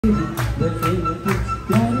हमसे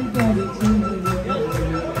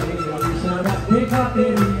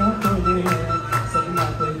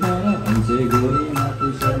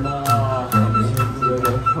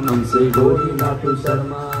गोरी ना तू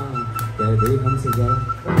शर्मा कह दे हमसे जरा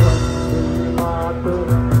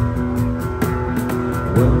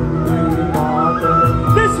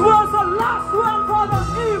This was the last one for the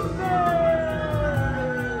evening.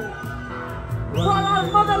 For our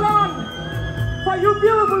motherland, for you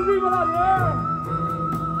beautiful people out here,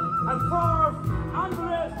 and for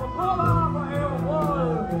Antares Goa, for our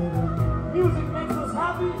world. Music makes us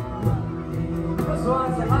happy. This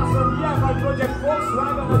was the last one here by Project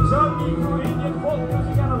Volkswagen, a journey through Indian folk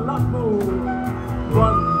music and a lot more.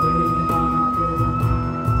 One day,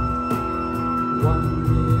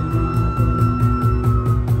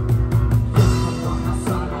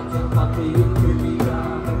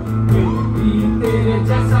 तेरे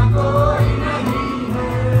जैसा कोई नहीं है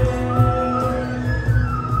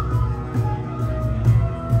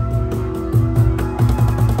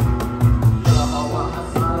जहाँ वहाँ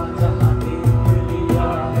सारा जहाँ देख लिया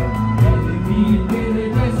है मैंने भी तेरे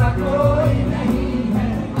जैसा कोई नहीं है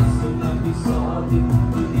असना भी सौ दिन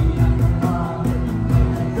दुनिया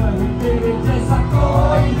है कहीं तेरे जैसा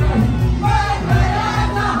कोई नहीं मैं गया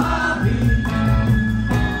जहाँ भी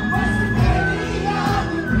बस तेरी याद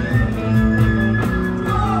में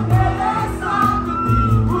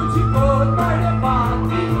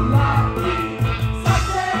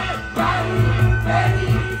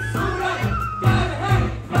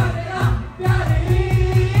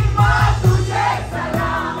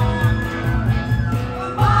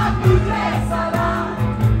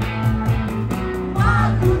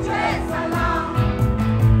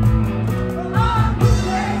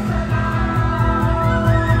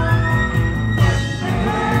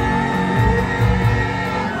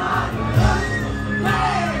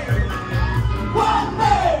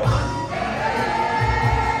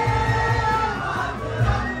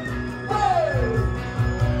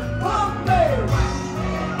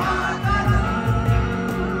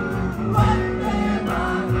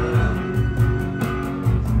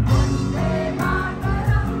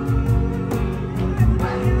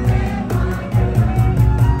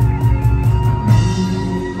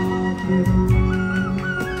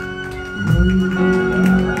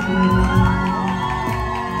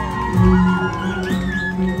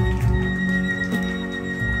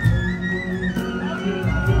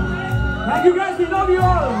Thank you guys, we love you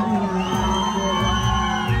all.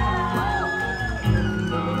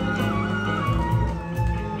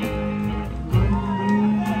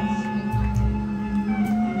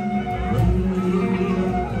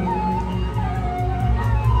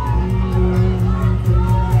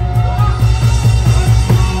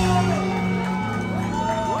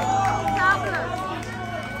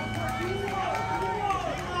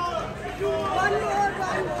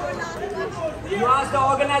 You ask the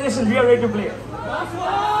organization, we are ready to play.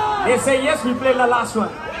 They say yes, we play the last one.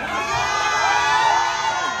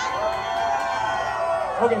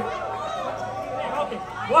 Okay. Okay.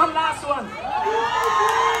 One last one.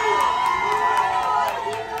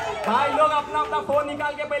 भाई लोग अपना फोन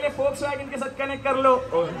निकाल के पहले Volkswagen के साथ connect कर लो.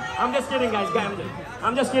 I'm just kidding, guys.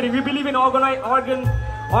 I'm just kidding. We believe in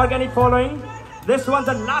organic following. This one's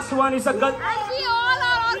the last one. Is a good. And we all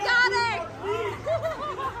are organic.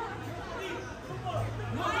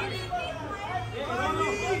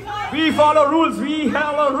 We follow rules. We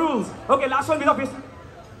follow rules. Okay, last one with a